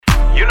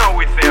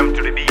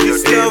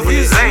love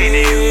is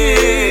lady.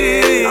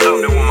 I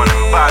love the woman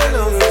in my body.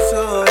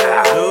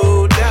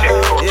 No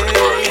doubt,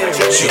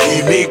 yeah. She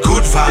give me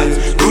good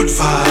vibes, good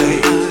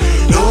vibe.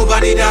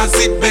 Nobody does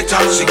it better.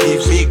 She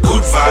gives me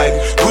good vibe,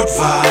 good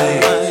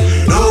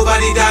vibe.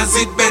 Nobody does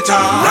it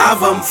better.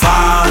 Love, I'm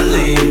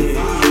falling.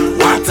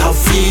 What a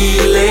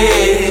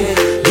feeling.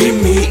 Give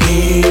me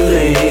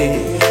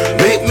healing.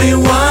 Make me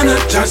wanna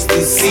touch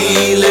the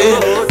ceiling.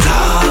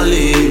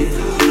 Darling,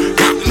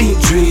 got me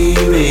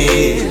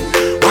dreaming.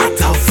 What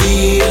a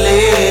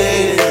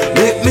feeling.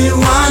 Make me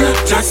wanna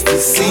touch the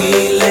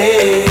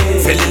ceiling.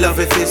 Fell in love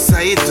with this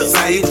sight.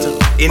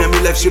 In my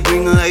life she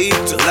bring light.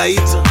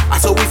 I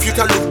saw if you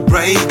can look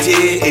bright,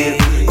 yeah.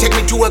 Take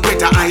me to a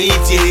better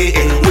height,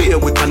 yeah. Where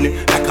we can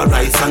like a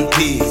rice and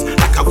peas.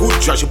 Like a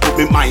good trash, you put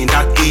me mind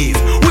at ease.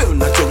 Well,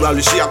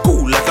 naturally she a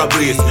cool like a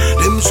breeze.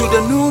 Them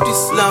shoulda know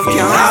this love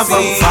can't love,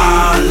 I'm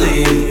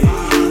falling.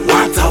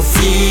 What a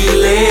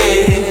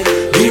feeling.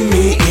 Give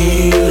me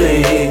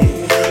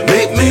healing.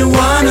 Make me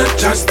wanna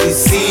touch the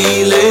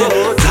ceiling.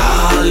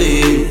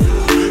 Darling,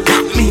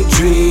 got me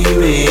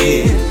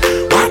dreaming.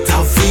 What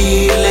a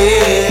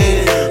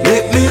feeling.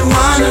 Make me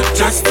wanna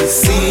touch the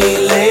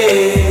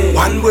ceiling.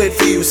 One word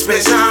for you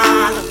special.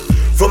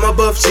 From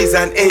above she's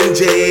an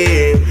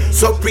angel.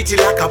 So pretty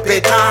like a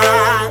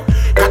petal.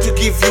 Got to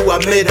give you a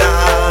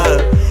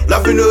medal.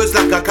 Loving hers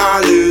like a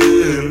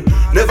calling.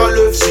 Never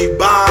love she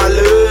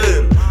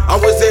ballin'. I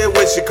was there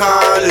when she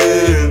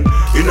calling.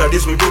 You know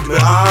this me put me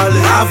all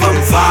in. Love,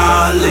 I'm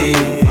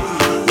falling.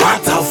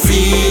 What a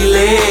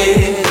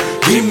feeling.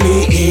 Give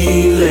me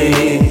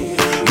healing.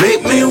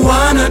 Make me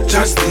wanna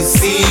touch the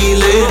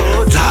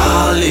ceiling.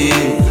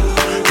 Darling,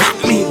 got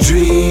me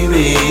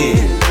dreaming.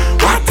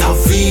 What a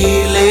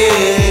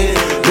feeling.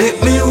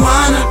 Make me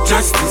wanna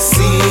touch the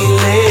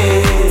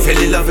ceiling.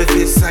 Fell in love with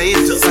this sight.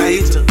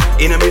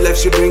 In my life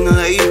she bring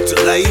light.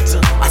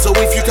 I saw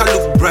if you can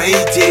look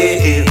bright,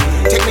 yeah.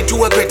 Take me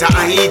to a better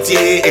height,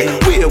 yeah.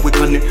 Where we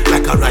can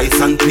like a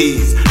rice and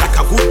peas. Like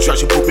a good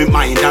trash, you put me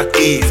mind at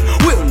ease.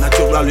 Well,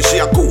 naturally she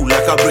a cool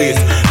like a breeze.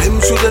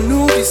 Them shoulda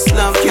know this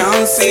love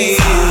can't see.